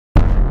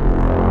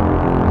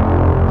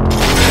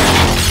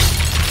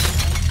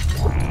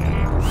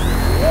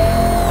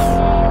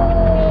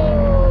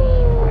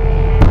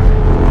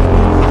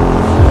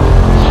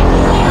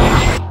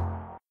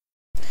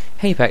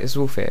Hey Pack, this is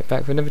Wolf here,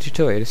 back with another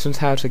tutorial. This one's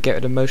how to get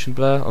rid of motion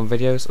blur on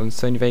videos on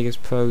Sony Vegas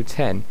Pro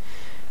 10.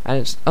 And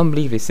it's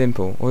unbelievably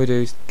simple. All you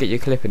do is get your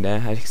clip in there,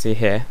 as you can see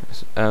here.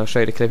 I'll show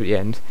you the clip at the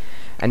end.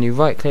 And you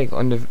right click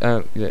on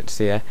the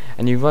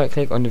and you right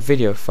click on the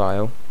video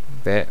file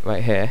bit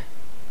right here,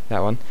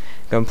 that one,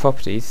 go on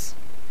properties,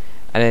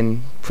 and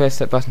then press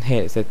that button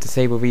here that says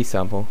disable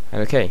resample,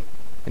 and okay,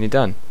 and you're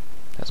done.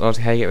 That's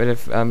honestly how you get rid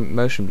of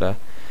motion blur.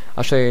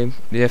 I'll show you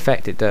the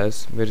effect it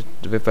does with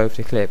both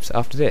the clips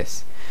after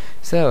this.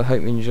 So I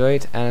hope you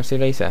enjoyed, and I'll see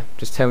you later.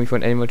 Just tell me if you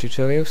want any more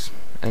tutorials,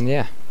 and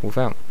yeah, Wolf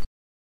out.